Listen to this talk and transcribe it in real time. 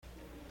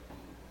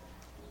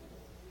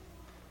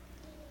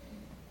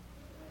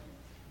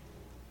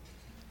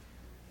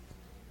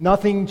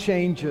Nothing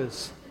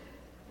changes.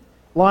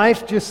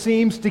 Life just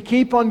seems to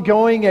keep on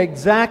going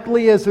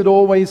exactly as it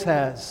always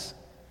has.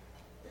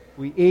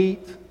 We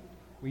eat,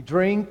 we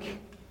drink,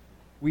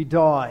 we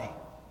die.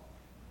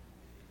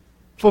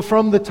 For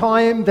from the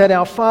time that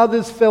our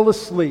fathers fell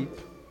asleep,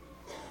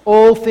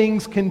 all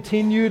things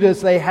continued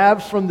as they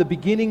have from the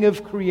beginning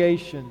of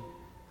creation.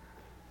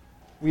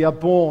 We are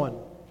born,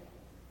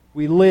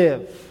 we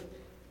live,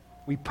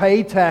 we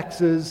pay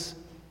taxes,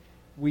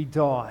 we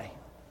die.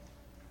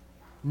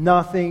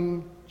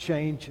 Nothing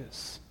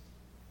changes.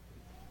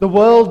 The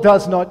world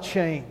does not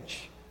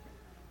change.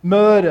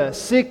 Murder,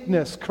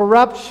 sickness,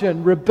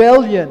 corruption,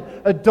 rebellion,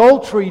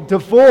 adultery,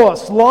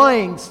 divorce,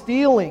 lying,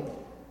 stealing.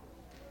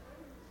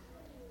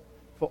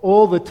 For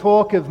all the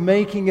talk of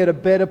making it a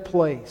better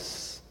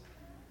place,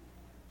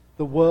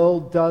 the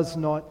world does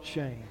not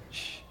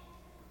change.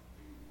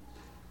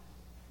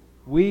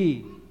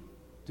 We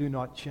do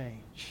not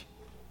change.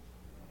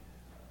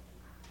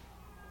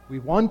 We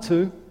want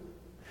to.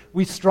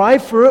 We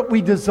strive for it.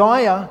 We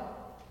desire.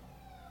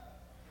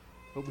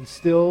 But we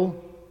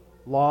still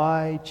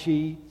lie,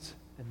 cheat,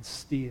 and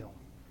steal.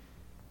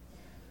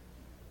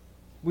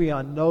 We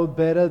are no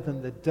better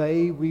than the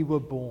day we were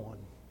born.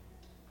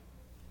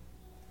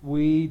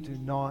 We do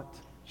not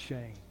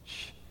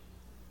change.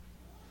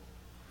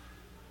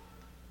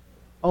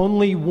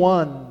 Only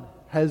one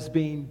has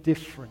been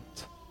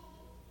different.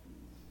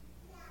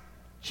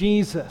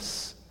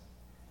 Jesus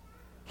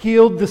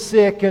healed the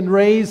sick and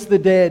raised the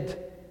dead.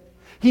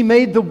 He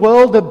made the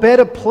world a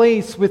better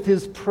place with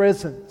His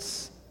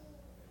presence.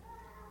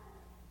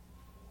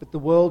 But the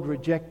world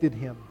rejected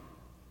Him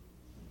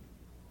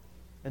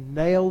and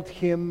nailed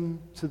Him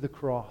to the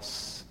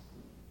cross.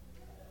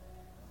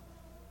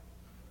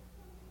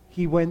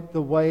 He went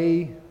the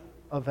way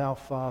of our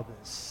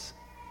fathers,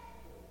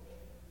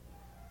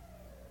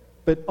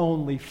 but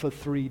only for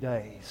 3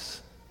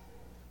 days.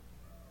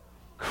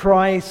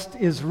 Christ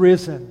is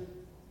risen.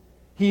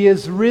 He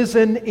is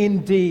risen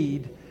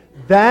indeed.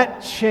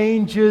 That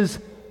changes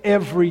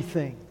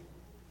everything.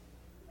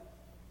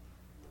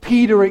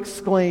 Peter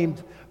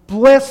exclaimed,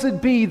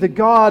 "Blessed be the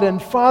God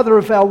and Father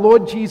of our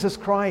Lord Jesus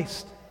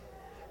Christ.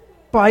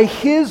 By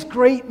His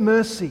great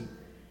mercy,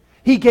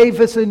 He gave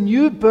us a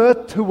new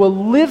birth to a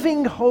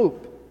living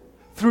hope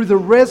through the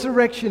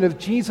resurrection of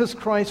Jesus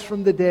Christ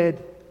from the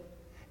dead,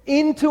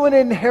 into an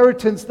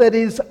inheritance that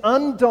is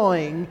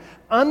undying,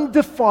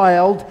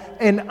 undefiled,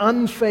 and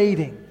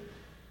unfading,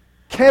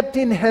 kept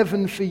in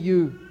heaven for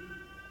you.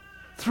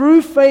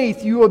 Through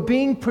faith, you are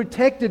being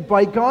protected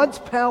by God's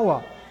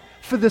power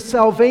for the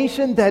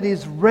salvation that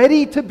is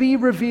ready to be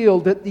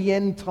revealed at the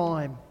end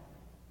time.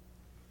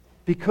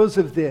 Because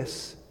of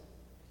this,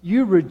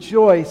 you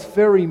rejoice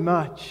very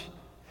much,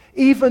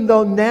 even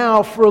though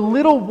now, for a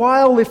little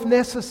while if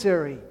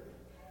necessary,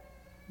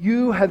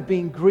 you have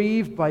been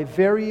grieved by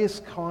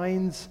various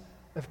kinds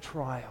of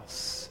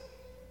trials."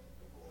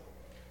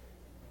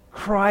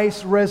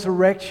 Christ's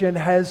resurrection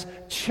has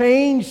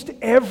changed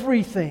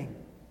everything.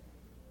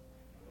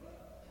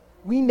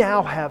 We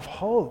now have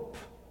hope.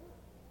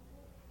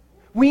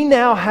 We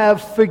now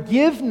have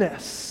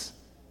forgiveness.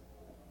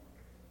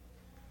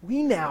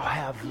 We now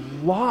have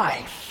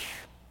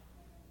life.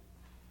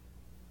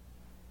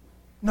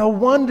 No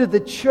wonder the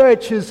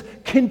church has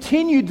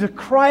continued to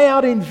cry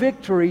out in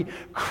victory,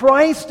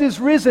 "Christ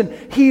is risen.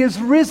 He is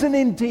risen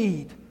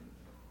indeed."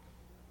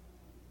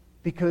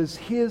 Because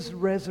His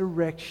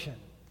resurrection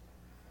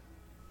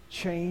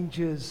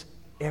changes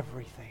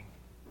everything.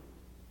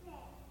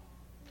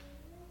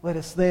 Let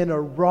us then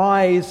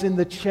arise in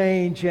the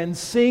change and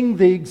sing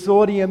the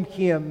exordium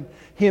hymn,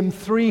 hymn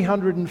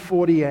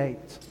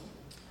 348.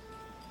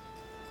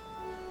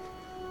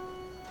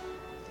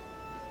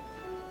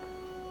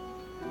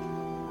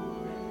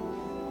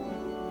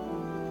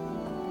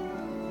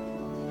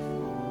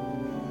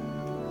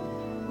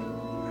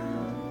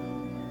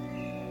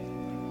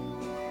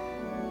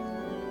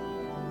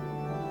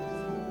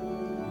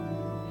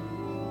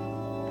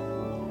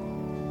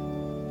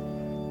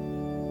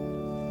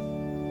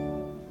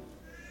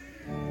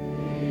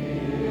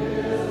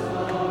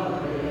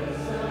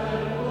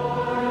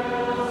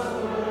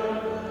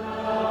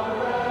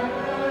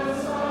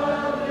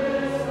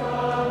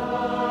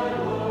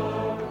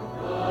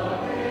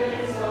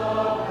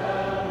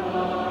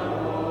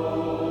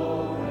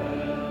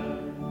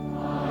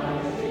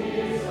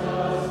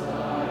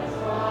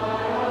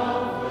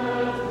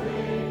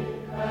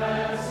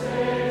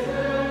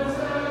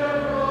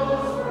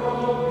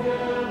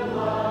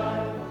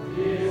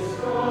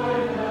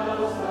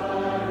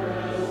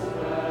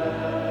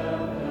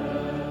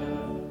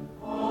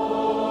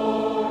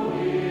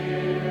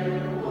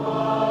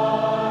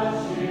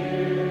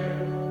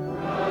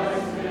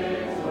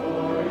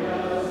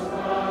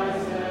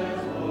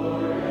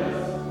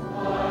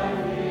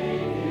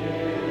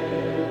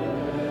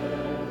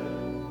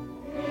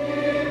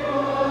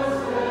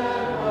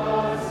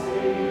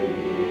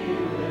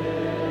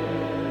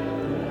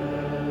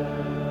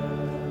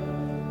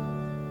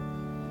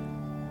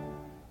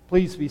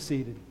 Please be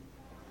seated.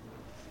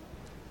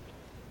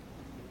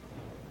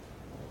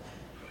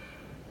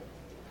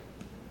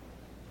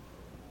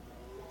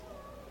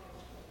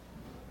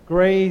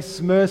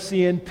 Grace,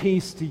 mercy, and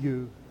peace to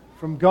you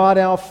from God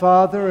our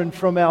Father and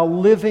from our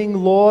living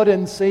Lord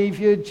and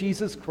Savior,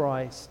 Jesus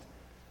Christ.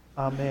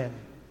 Amen.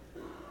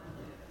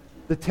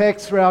 The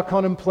text for our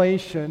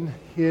contemplation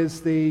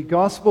is the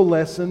gospel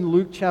lesson,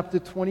 Luke chapter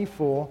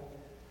 24,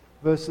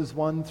 verses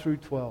 1 through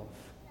 12.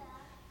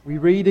 We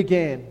read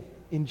again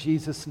in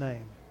Jesus'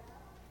 name.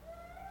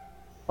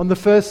 On the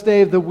first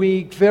day of the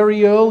week,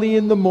 very early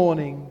in the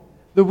morning,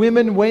 the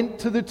women went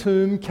to the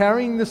tomb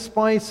carrying the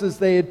spices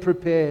they had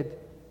prepared.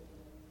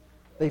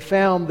 They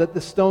found that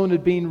the stone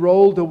had been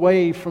rolled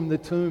away from the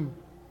tomb.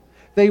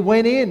 They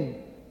went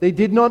in. They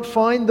did not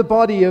find the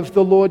body of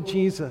the Lord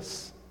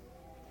Jesus.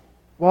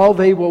 While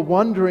they were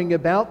wondering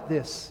about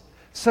this,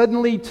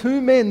 suddenly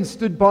 2 men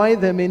stood by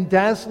them in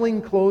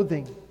dazzling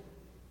clothing.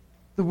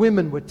 The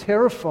women were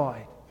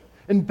terrified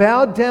and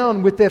bowed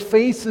down with their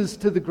faces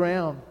to the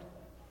ground.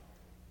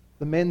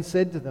 The men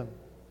said to them,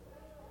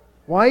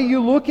 "Why are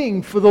you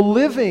looking for the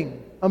living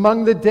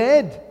among the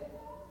dead?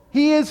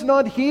 He is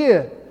not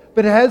here,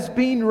 but has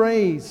been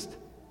raised.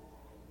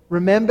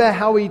 Remember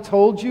how he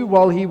told you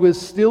while he was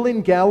still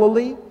in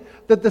Galilee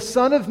that the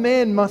Son of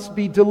Man must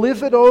be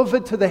delivered over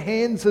to the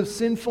hands of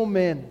sinful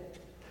men,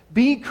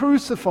 be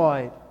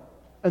crucified,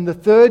 and the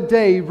 3rd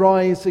day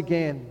rise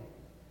again."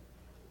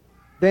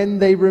 Then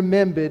they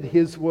remembered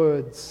his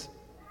words.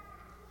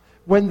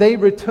 When they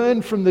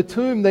returned from the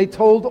tomb, they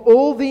told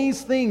all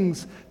these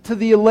things to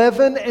the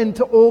 11 and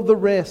to all the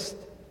rest.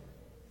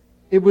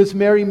 It was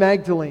Mary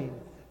Magdalene,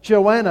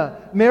 Joanna,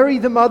 Mary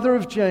the mother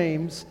of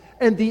James,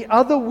 and the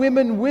other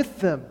women with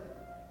them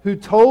who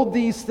told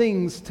these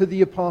things to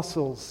the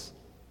apostles.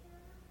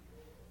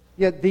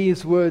 Yet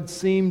these words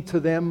seemed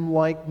to them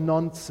like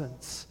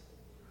nonsense,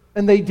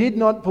 and they did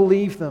not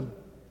believe them.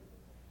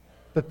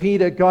 But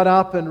Peter got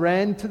up and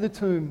ran to the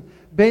tomb.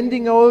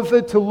 Bending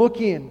over to look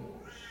in,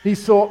 he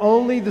saw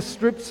only the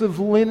strips of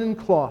linen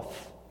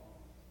cloth.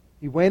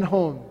 He went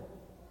home,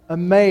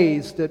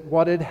 amazed at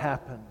what had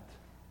happened.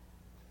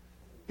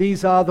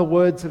 These are the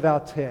words of our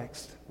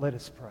text. Let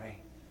us pray.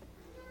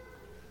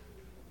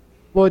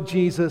 Lord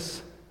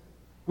Jesus,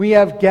 we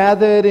have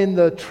gathered in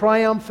the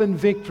triumphant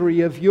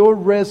victory of your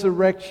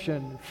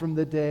resurrection from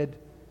the dead.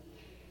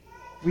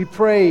 We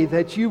pray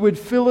that you would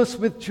fill us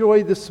with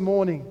joy this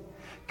morning.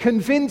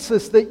 Convince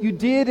us that you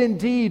did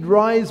indeed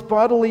rise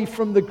bodily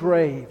from the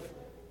grave,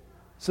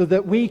 so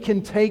that we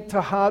can take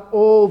to heart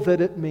all that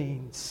it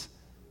means.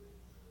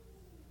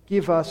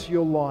 Give us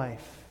your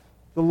life,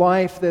 the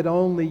life that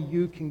only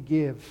you can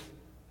give.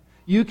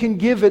 You can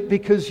give it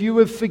because you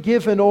have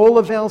forgiven all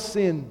of our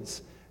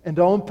sins and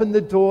opened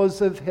the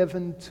doors of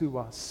heaven to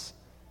us.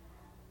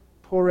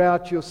 Pour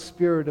out your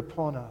Spirit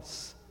upon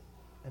us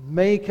and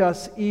make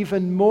us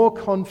even more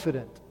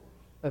confident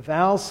of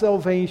our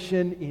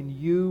salvation in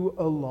you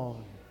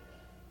alone.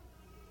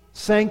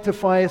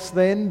 Sanctify us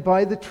then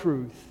by the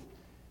truth.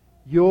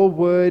 Your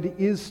word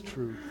is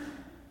truth.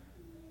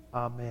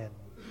 Amen.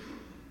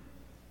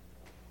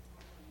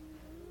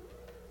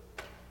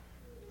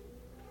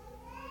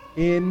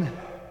 In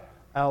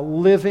our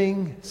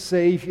living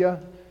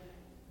Savior,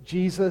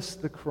 Jesus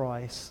the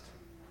Christ,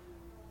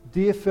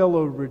 dear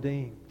fellow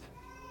redeemed.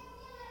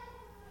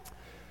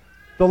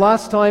 The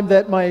last time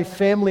that my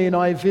family and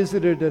I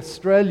visited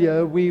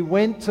Australia, we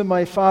went to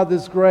my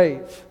father's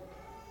grave.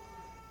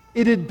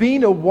 It had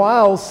been a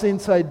while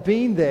since I'd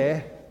been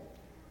there,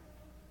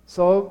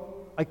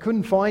 so I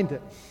couldn't find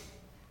it.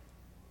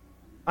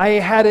 I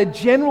had a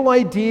general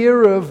idea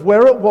of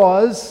where it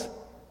was,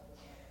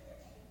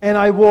 and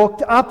I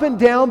walked up and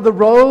down the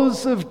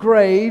rows of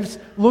graves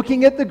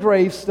looking at the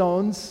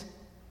gravestones,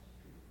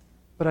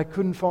 but I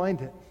couldn't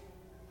find it.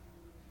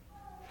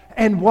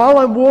 And while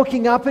I'm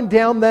walking up and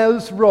down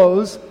those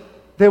rows,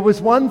 there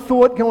was one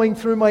thought going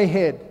through my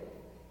head.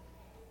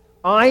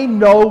 I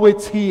know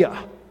it's here.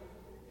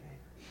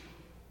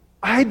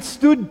 I had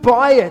stood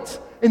by it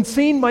and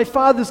seen my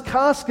father's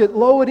casket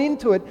lowered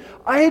into it.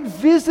 I had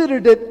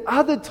visited it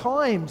other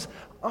times.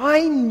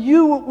 I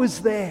knew it was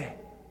there.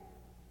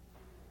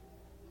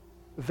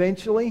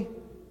 Eventually,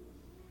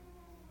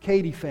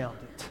 Katie found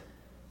it.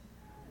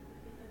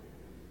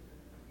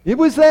 It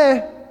was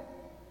there,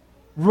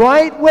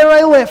 right where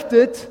I left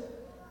it,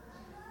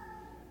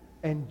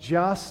 and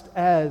just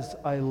as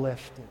I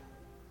left it,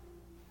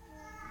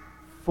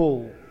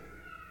 full.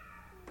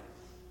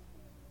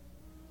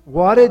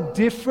 What a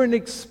different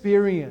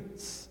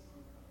experience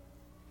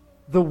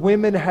the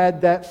women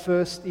had that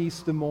first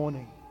Easter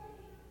morning.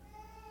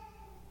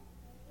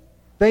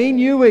 They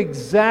knew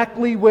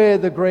exactly where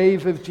the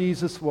grave of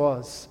Jesus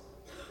was.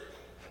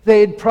 They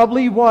had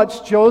probably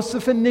watched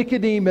Joseph and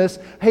Nicodemus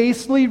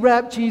hastily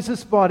wrap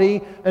Jesus'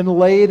 body and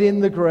lay it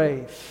in the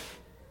grave.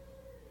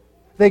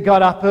 They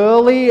got up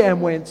early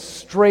and went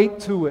straight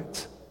to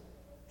it.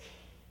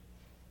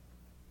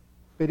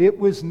 But it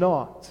was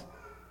not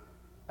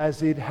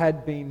as it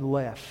had been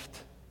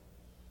left.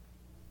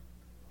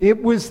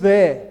 It was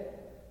there,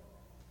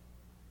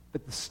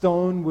 but the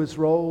stone was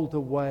rolled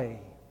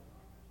away.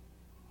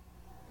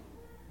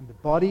 And the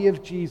body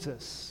of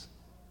Jesus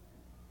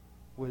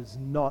was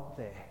not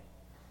there.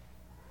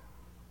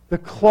 the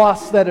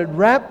cloths that had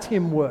wrapped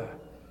him were.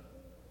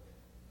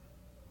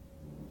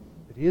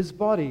 But his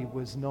body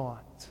was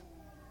not.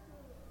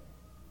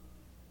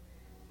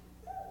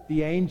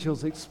 The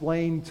angels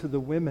explained to the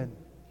women,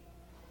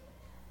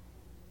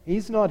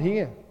 he's not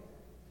here.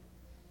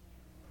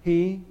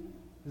 He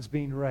has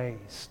been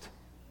raised.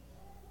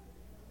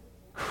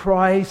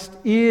 Christ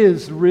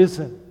is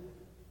risen.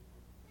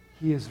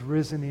 He is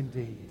risen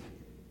indeed.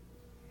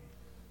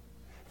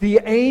 The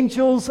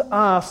angels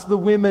asked the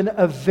women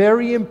a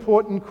very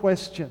important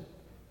question.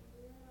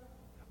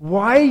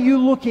 Why are you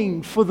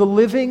looking for the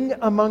living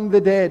among the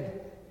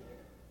dead?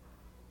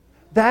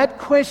 That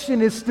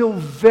question is still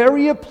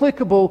very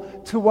applicable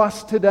to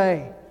us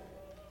today.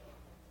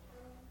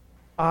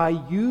 Are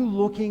you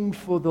looking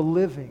for the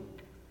living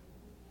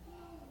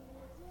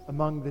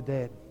among the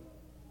dead?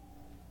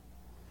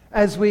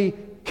 As we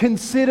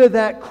consider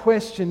that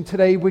question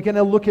today, we're going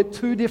to look at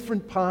two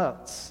different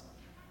parts.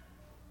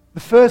 The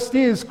first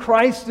is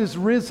Christ is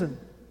risen.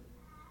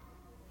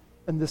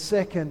 And the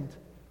second,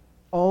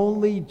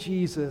 only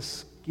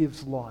Jesus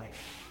gives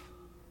life.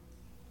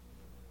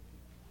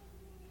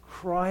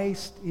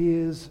 Christ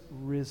is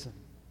risen.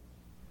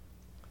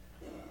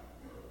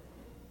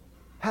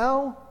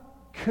 How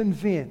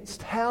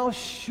convinced, how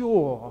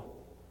sure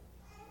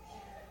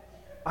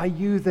are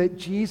you that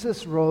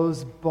Jesus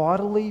rose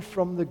bodily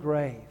from the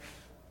grave?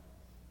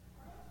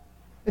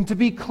 And to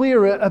be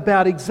clearer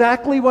about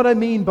exactly what I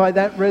mean by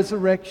that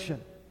resurrection,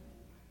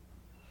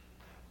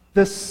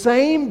 the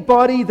same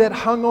body that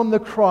hung on the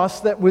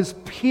cross, that was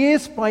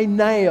pierced by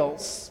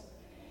nails,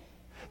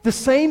 the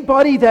same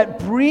body that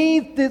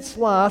breathed its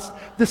last,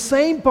 the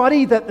same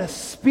body that the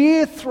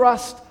spear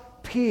thrust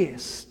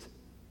pierced,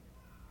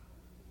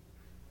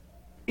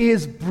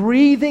 is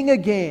breathing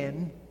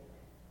again,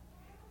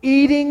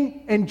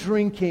 eating and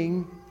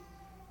drinking.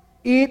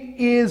 It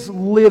is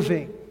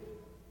living.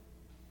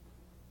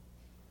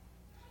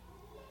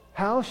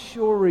 How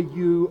sure are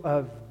you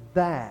of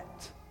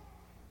that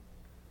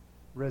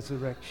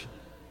resurrection?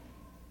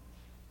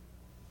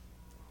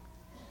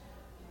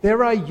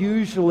 There are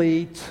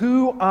usually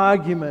two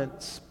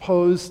arguments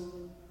posed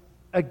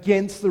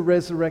against the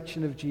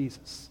resurrection of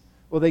Jesus,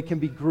 or they can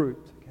be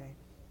grouped. Okay?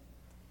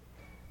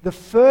 The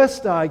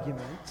first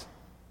argument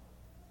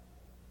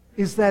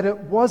is that it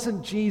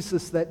wasn't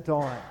Jesus that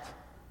died,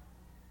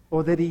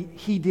 or that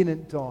he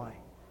didn't die.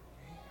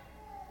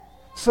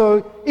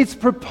 So it's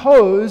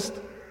proposed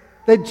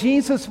that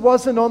Jesus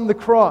wasn't on the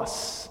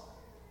cross.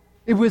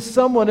 It was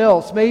someone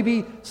else,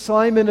 maybe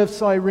Simon of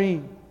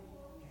Cyrene.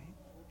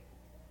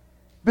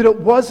 But it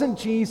wasn't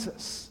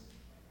Jesus.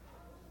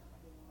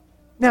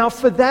 Now,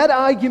 for that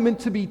argument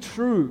to be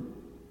true,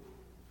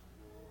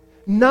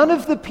 none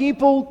of the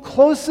people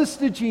closest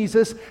to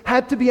Jesus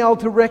had to be able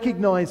to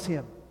recognize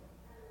him.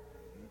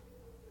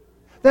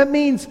 That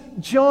means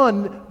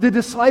John, the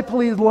disciple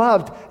he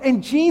loved,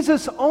 and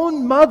Jesus'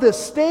 own mother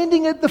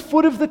standing at the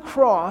foot of the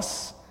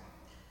cross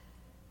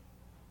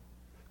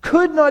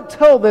could not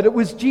tell that it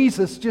was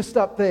Jesus just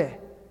up there.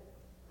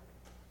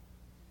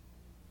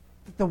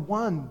 But the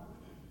one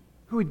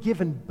who had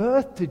given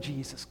birth to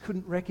Jesus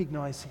couldn't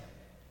recognize him.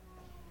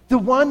 The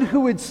one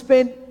who had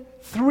spent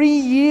 3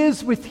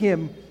 years with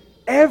him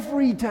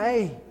every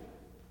day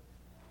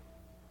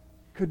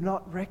could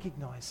not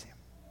recognize him.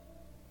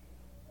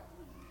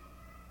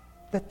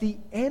 That the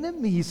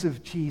enemies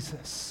of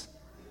Jesus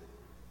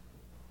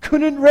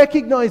couldn't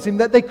recognize him,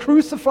 that they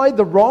crucified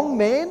the wrong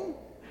man?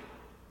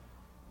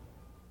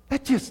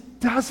 That just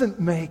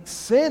doesn't make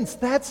sense.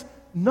 That's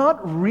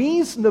not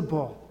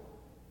reasonable.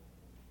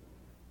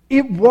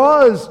 It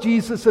was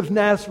Jesus of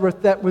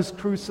Nazareth that was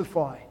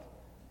crucified.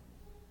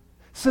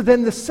 So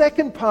then the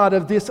second part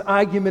of this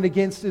argument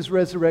against his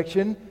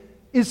resurrection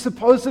is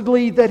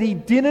supposedly that he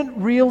didn't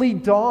really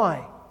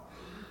die,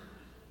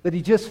 that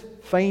he just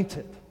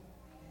fainted.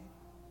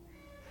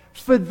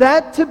 For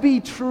that to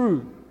be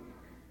true,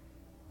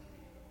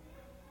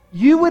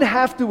 you would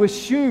have to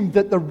assume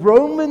that the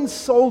Roman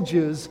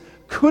soldiers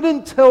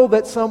couldn't tell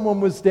that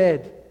someone was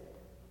dead.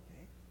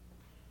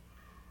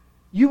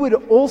 You would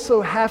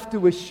also have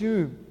to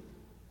assume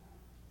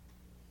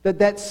that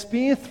that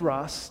spear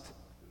thrust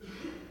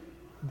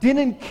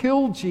didn't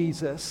kill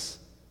Jesus,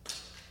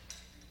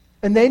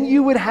 and then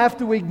you would have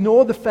to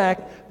ignore the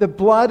fact that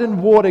blood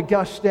and water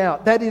gushed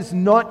out. That is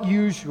not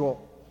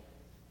usual.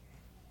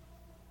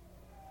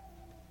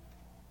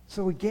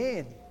 So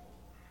again,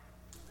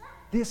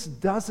 this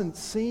doesn't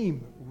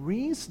seem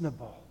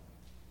reasonable.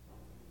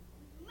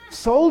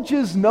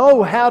 Soldiers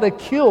know how to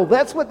kill.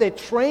 That's what they're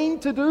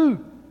trained to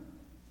do.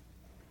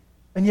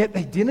 And yet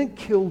they didn't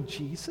kill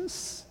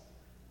Jesus?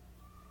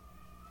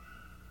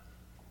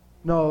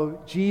 No,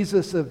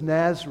 Jesus of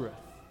Nazareth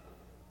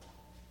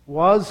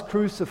was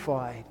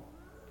crucified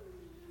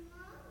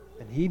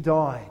and he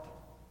died.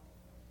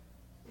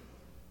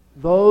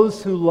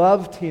 Those who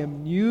loved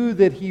him knew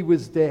that he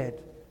was dead.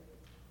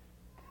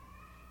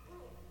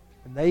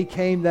 And they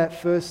came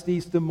that first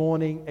Easter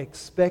morning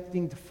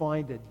expecting to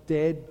find a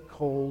dead,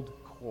 cold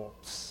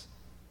corpse.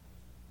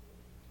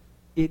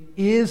 It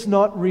is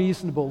not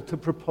reasonable to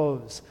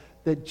propose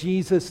that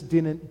Jesus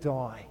didn't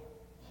die.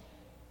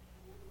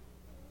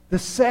 The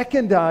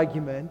second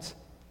argument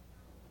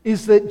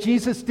is that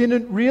Jesus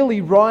didn't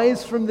really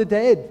rise from the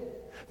dead.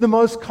 The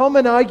most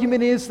common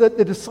argument is that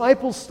the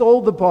disciples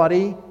stole the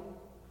body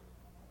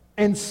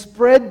and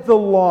spread the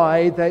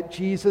lie that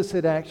Jesus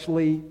had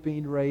actually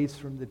been raised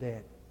from the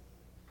dead.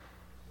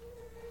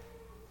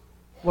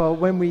 Well,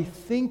 when we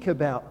think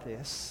about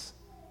this,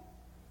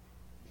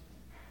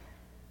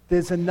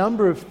 there's a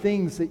number of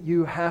things that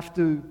you have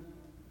to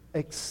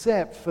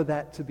accept for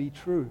that to be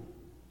true.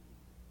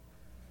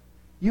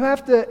 You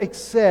have to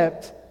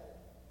accept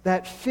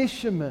that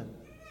fishermen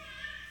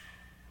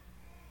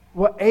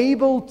were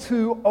able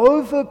to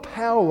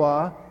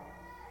overpower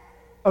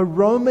a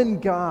Roman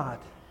guard.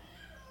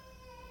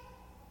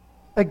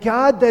 A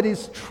guard that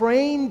is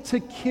trained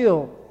to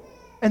kill.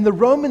 And the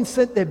Romans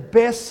sent their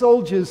best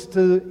soldiers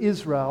to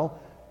Israel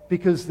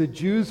because the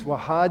Jews were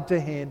hard to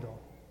handle.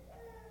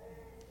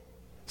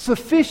 So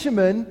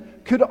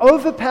fishermen could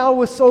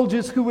overpower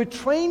soldiers who were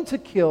trained to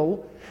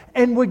kill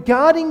and were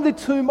guarding the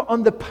tomb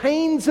on the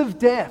pains of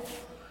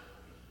death.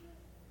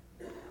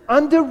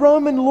 Under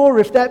Roman law,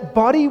 if that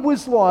body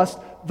was lost,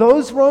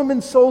 those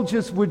Roman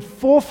soldiers would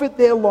forfeit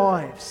their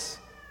lives.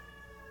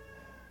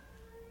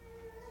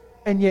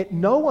 And yet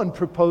no one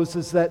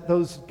proposes that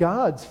those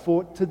guards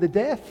fought to the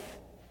death.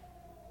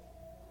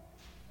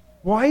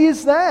 Why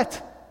is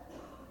that?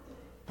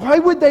 Why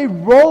would they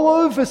roll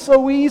over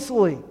so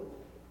easily?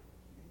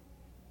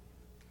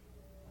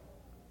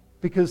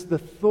 Because the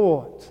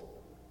thought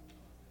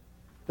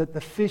that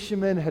the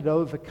fishermen had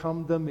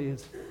overcome them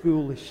is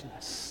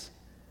foolishness.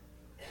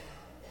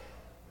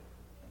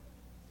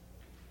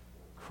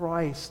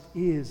 Christ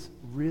is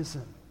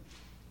risen.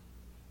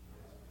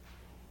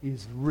 He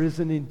is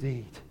risen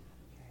indeed.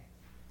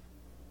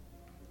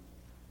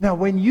 Now,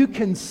 when you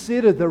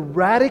consider the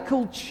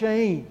radical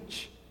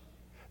change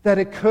that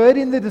occurred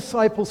in the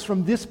disciples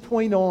from this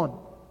point on,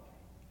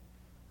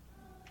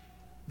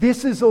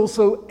 this is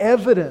also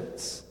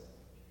evidence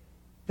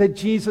that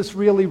Jesus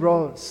really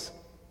rose.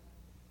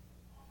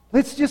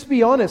 Let's just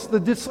be honest. The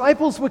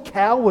disciples were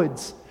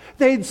cowards.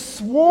 They'd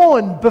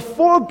sworn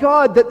before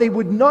God that they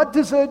would not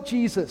desert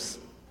Jesus.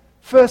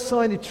 First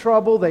sign of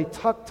trouble, they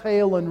tuck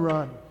tail and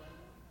run.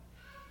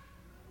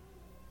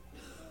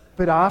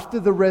 But after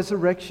the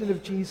resurrection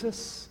of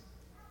Jesus,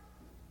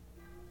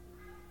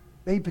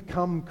 they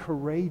become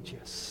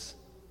courageous.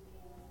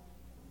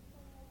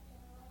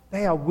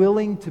 They are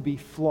willing to be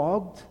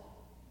flogged.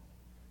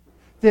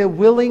 They're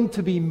willing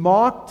to be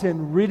mocked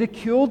and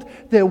ridiculed.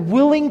 They're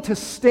willing to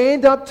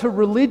stand up to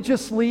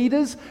religious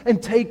leaders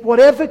and take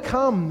whatever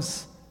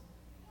comes.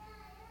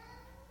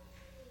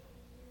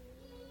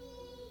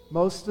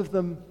 Most of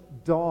them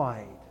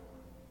died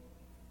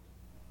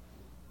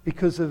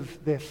because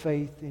of their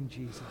faith in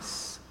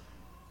Jesus.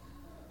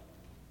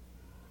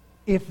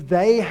 If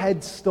they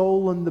had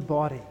stolen the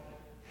body,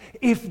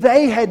 if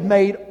they had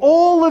made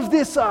all of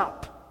this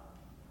up,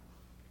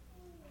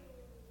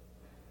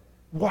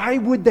 why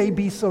would they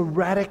be so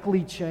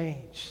radically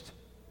changed?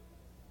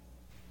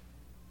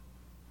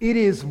 It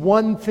is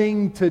one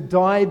thing to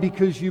die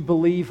because you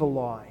believe a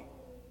lie.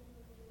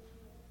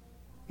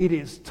 It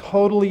is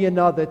totally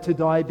another to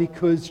die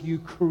because you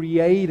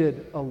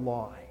created a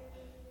lie.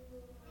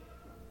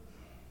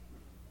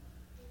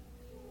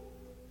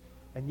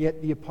 And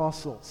yet the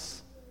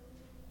apostles,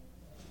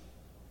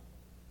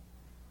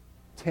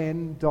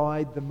 10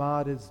 died the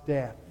martyr's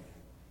death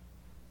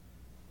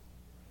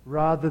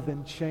rather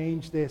than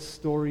change their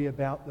story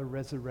about the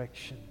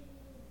resurrection.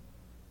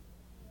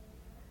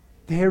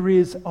 There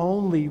is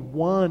only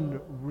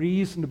one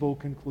reasonable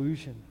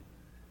conclusion.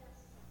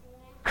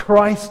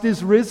 Christ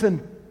is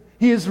risen.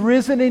 He is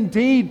risen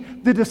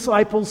indeed. The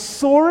disciples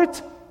saw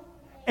it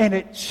and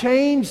it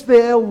changed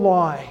their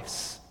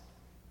lives.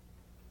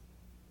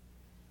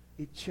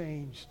 It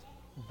changed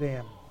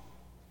them.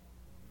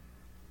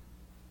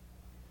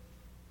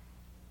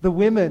 The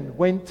women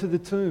went to the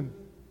tomb.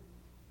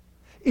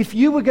 If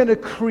you were going to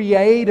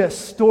create a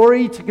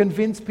story to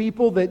convince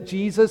people that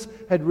Jesus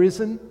had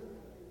risen,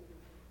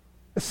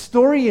 a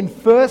story in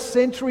first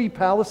century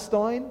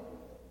Palestine,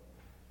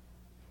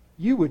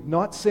 you would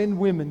not send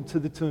women to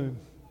the tomb.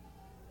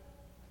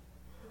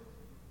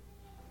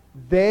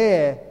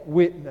 Their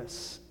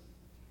witness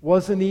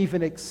wasn't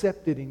even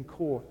accepted in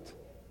court.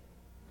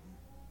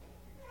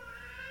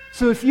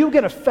 So if you were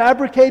going to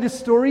fabricate a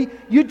story,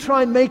 you'd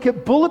try and make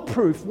it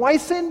bulletproof. Why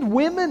send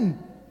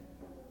women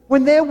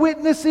when their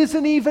witness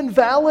isn't even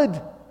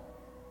valid?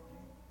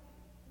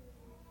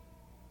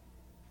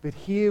 But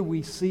here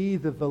we see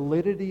the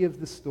validity of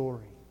the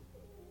story.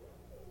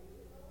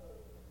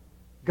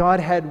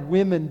 God had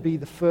women be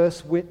the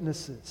first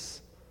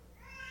witnesses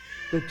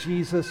that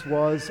Jesus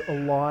was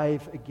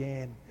alive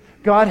again.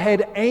 God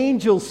had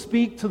angels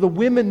speak to the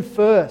women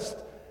first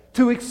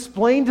to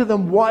explain to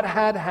them what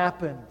had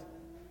happened.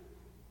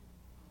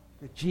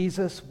 That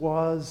Jesus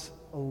was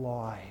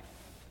alive.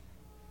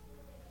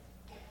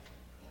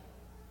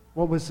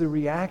 What was the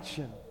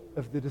reaction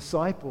of the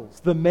disciples,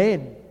 the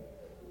men,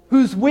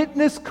 whose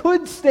witness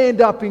could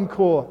stand up in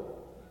court?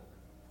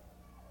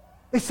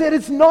 They said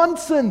it's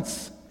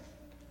nonsense.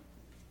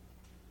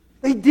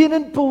 They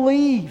didn't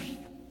believe.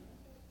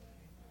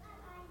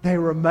 They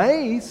were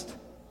amazed,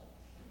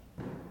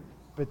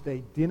 but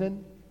they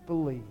didn't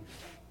believe.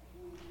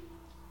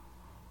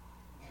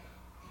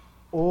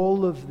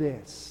 All of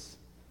this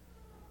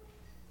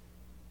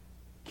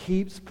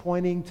keeps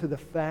pointing to the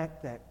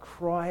fact that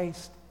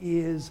Christ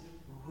is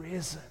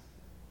risen.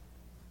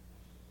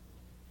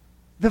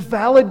 The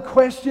valid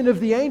question of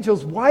the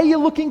angels, why are you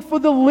looking for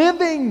the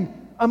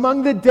living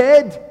among the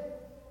dead?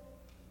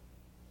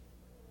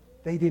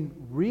 They didn't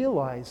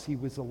realize he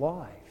was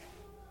alive.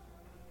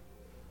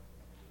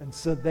 And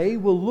so they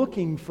were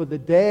looking for the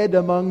dead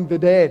among the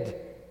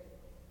dead.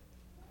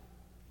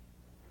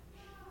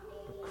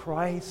 But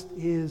Christ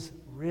is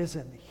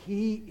risen.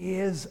 He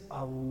is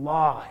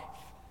alive.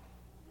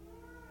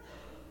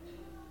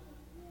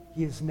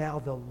 He is now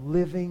the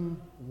living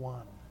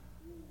one.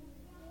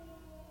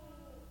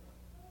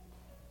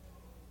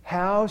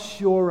 How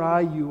sure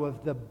are you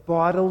of the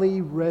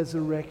bodily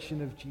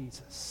resurrection of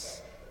Jesus?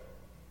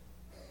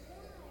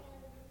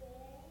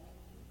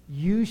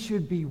 You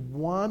should be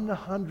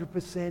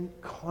 100%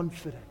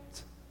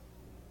 confident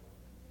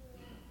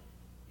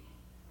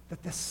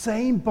that the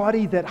same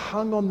body that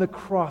hung on the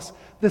cross,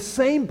 the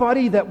same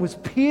body that was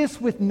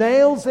pierced with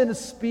nails and a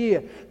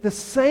spear, the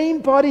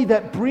same body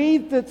that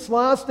breathed its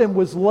last and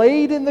was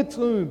laid in the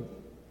tomb,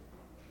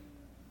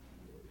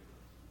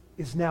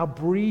 is now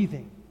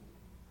breathing.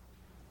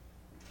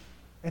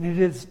 And it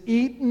is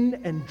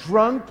eaten and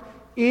drunk.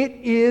 It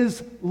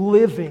is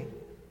living.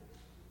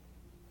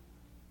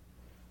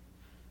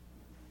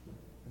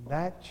 And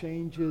that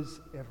changes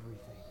everything.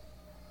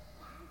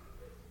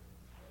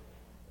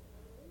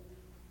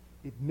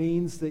 It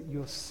means that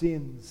your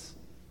sins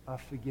are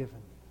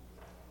forgiven.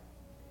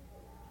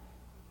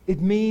 It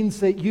means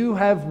that you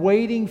have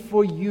waiting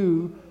for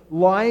you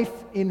life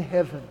in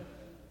heaven.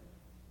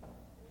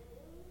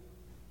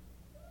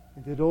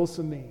 And it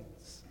also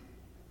means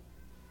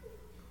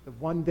that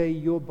one day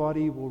your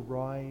body will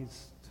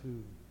rise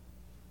too.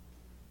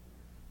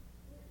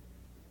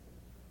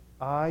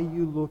 Are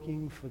you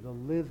looking for the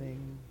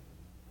living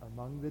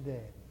among the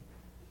dead?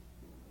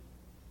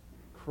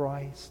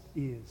 Christ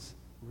is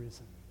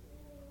risen.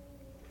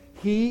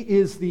 He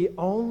is the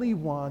only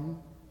one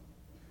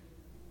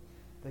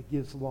that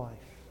gives life.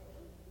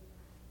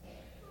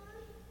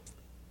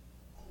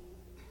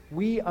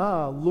 We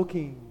are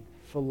looking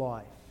for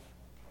life.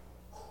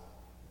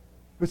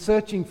 We're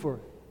searching for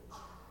it.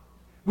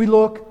 We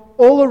look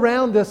all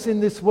around us in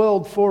this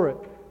world for it.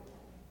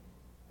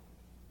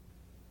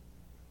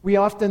 We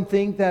often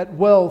think that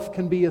wealth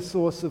can be a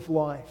source of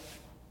life.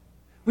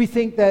 We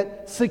think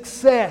that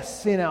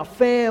success in our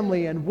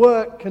family and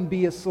work can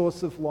be a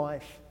source of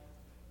life.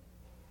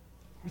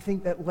 We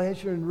think that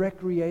leisure and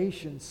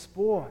recreation,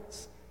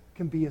 sports,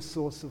 can be a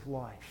source of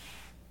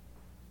life.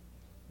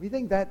 We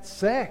think that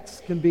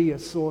sex can be a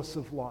source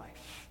of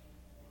life.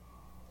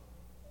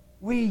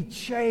 We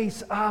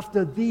chase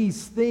after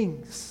these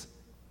things.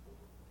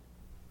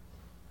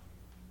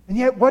 And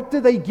yet, what do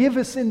they give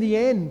us in the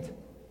end?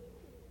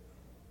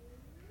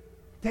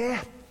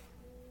 Death.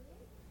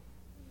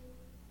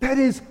 That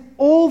is,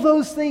 all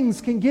those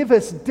things can give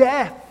us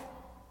death.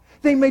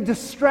 They may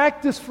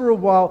distract us for a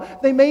while.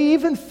 They may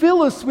even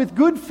fill us with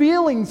good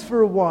feelings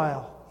for a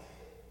while.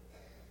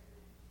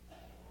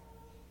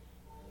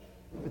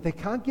 But they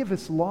can't give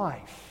us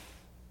life.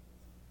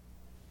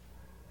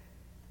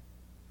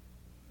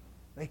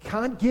 They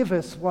can't give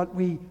us what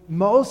we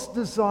most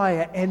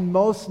desire and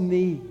most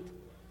need.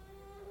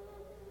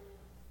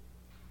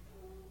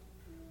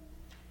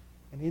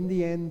 And in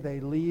the end, they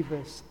leave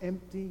us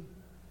empty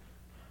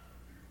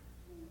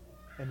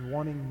and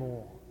wanting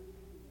more.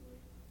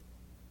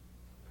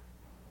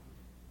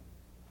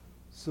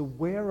 So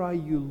where are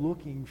you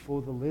looking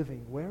for the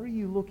living? Where are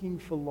you looking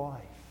for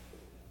life?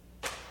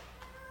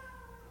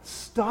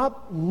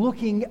 Stop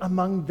looking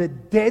among the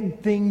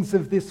dead things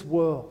of this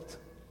world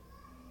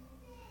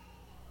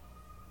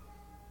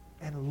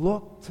and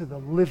look to the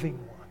living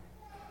one.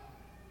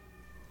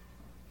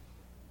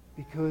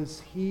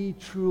 Because he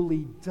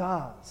truly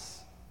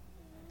does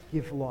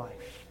give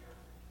life.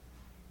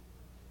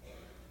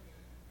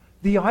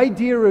 The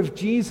idea of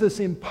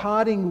Jesus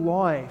imparting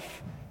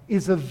life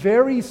is a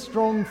very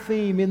strong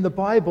theme in the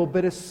Bible,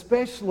 but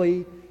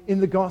especially in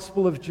the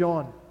Gospel of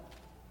John.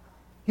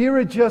 Here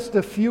are just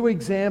a few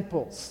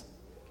examples.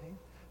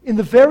 In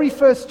the very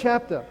first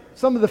chapter,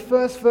 some of the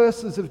first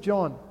verses of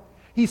John,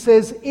 he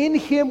says, "In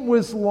him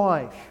was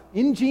life."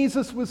 In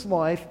Jesus was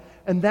life,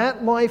 and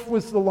that life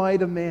was the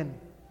light of men.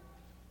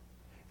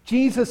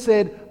 Jesus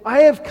said,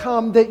 "I have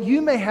come that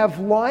you may have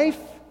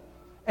life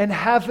and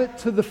have it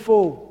to the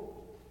full."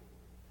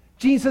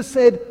 Jesus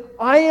said,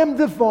 "I am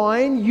the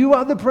vine, you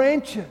are the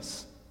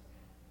branches."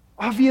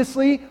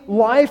 Obviously,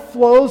 life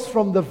flows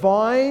from the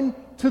vine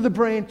to the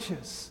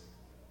branches.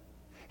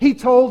 He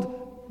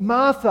told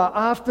Martha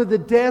after the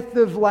death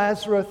of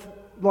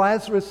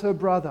Lazarus, her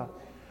brother,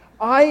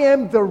 "I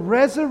am the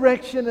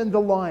resurrection and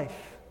the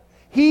life.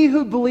 He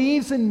who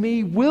believes in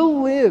me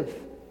will live,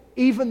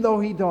 even though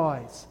he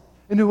dies.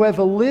 And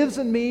whoever lives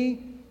in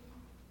me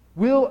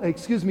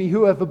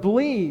whoever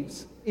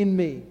believes in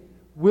me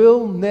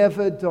will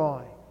never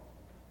die.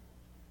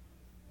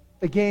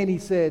 Again, he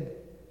said,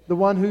 the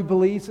one who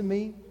believes in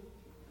me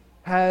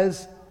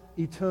has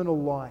eternal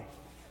life.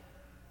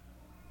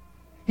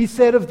 He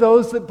said of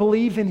those that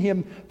believe in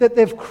him that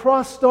they've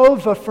crossed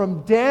over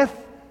from death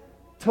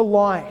to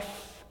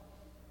life.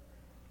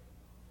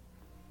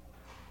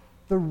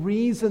 The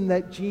reason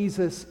that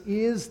Jesus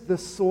is the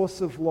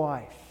source of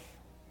life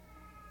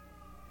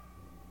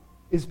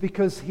is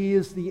because he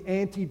is the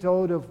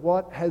antidote of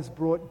what has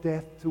brought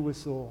death to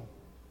us all.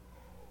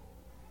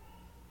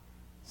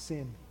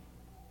 Sin.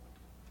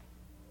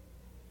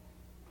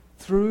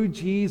 Through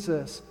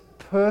Jesus'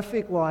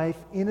 perfect life,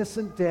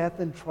 innocent death,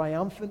 and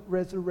triumphant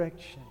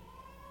resurrection,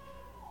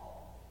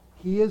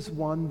 he has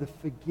won the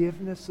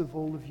forgiveness of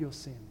all of your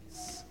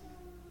sins.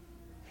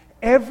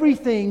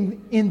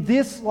 Everything in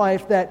this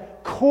life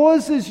that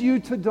causes you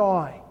to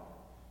die,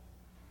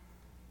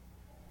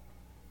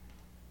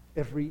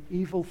 every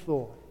evil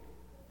thought,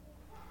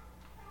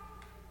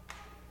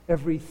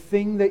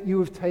 everything that you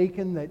have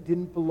taken that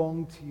didn't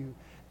belong to you,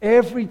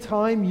 every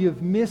time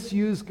you've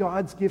misused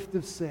God's gift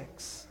of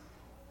sex,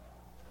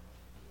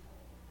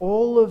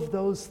 all of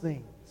those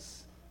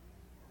things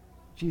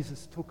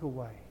Jesus took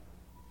away.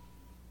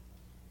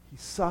 He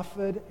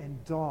suffered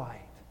and died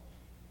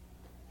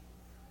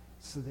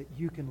so that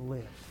you can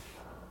live.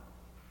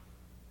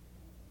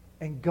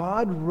 And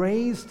God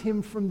raised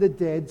him from the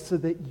dead so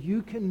that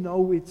you can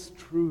know it's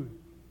true.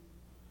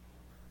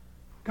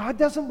 God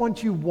doesn't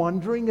want you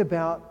wondering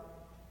about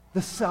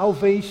the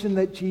salvation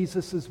that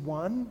Jesus has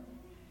won.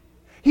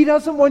 He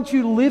doesn't want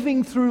you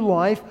living through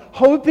life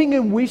hoping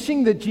and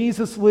wishing that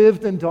Jesus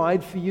lived and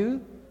died for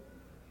you.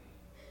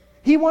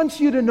 He wants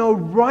you to know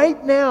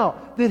right now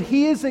that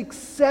he has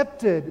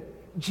accepted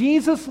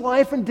Jesus'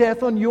 life and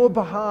death on your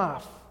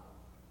behalf.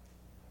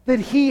 That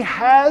he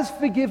has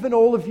forgiven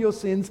all of your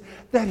sins,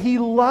 that he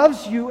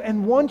loves you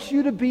and wants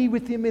you to be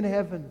with him in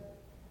heaven.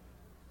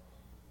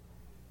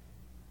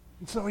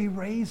 And so he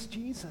raised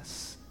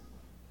Jesus.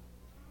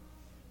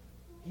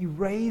 He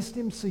raised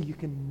him so you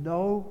can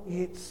know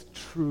it's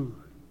true.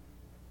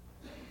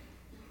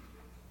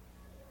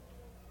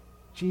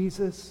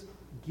 Jesus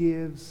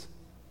gives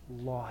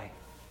life.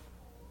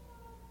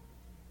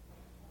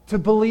 To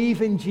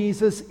believe in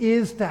Jesus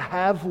is to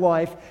have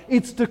life.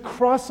 It's to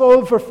cross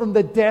over from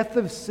the death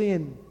of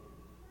sin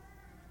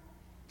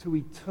to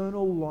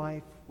eternal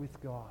life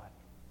with God.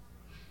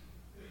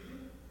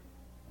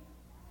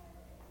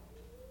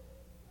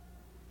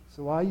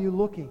 So are you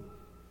looking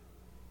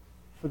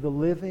for the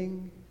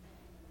living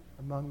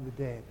among the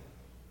dead?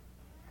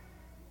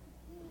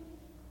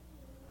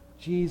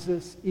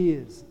 Jesus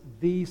is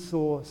the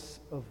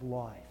source of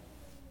life.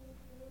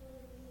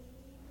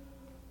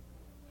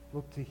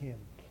 Look to him.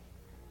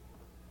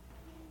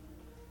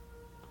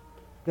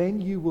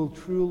 Then you will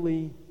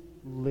truly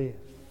live.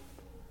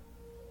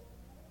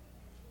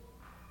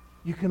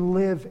 You can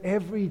live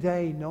every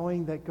day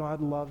knowing that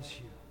God loves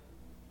you.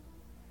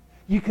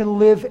 You can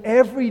live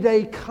every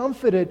day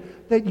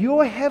comforted that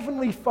your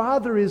Heavenly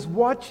Father is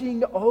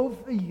watching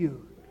over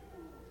you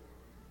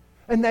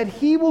and that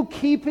he will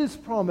keep his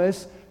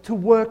promise to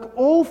work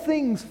all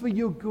things for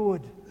your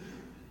good.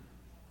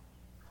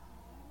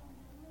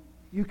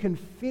 You can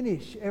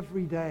finish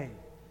every day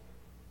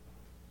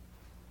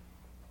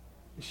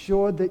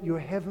assured that your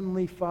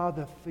Heavenly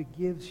Father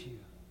forgives you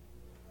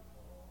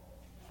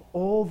for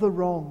all the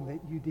wrong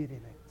that you did in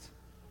it.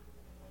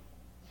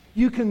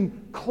 You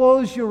can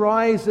close your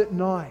eyes at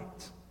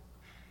night,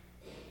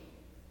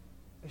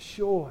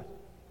 assured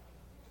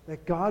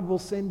that God will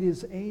send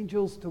his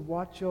angels to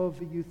watch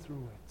over you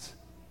through it.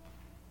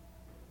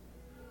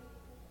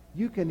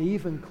 You can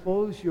even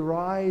close your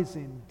eyes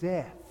in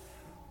death.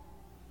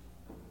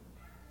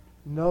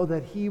 Know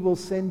that he will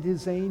send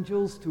his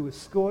angels to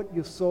escort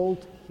your soul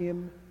to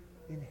him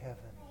in heaven.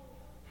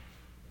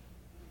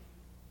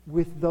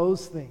 With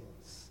those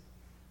things,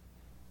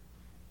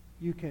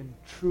 you can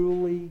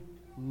truly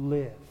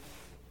live.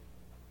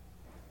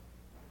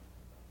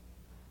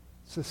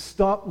 So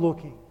stop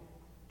looking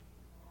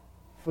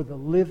for the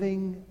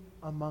living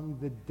among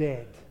the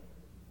dead.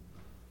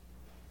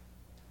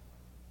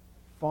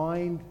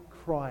 Find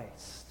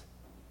Christ,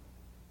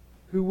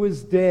 who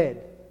was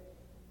dead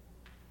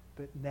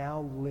but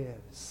now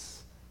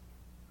lives,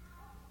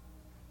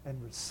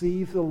 and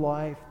receive the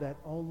life that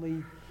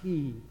only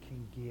he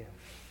can give.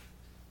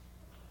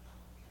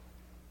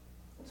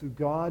 To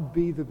God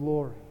be the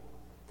glory,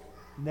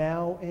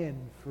 now and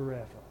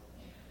forever.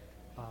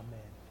 Amen.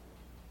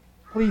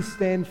 Please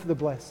stand for the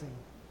blessing.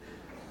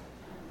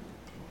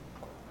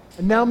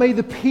 And now may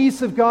the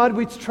peace of God,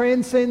 which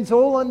transcends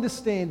all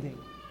understanding,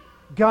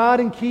 guard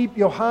and keep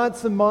your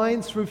hearts and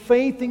minds through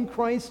faith in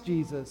Christ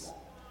Jesus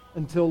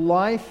until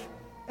life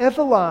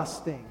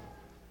everlasting.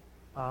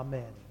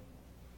 Amen.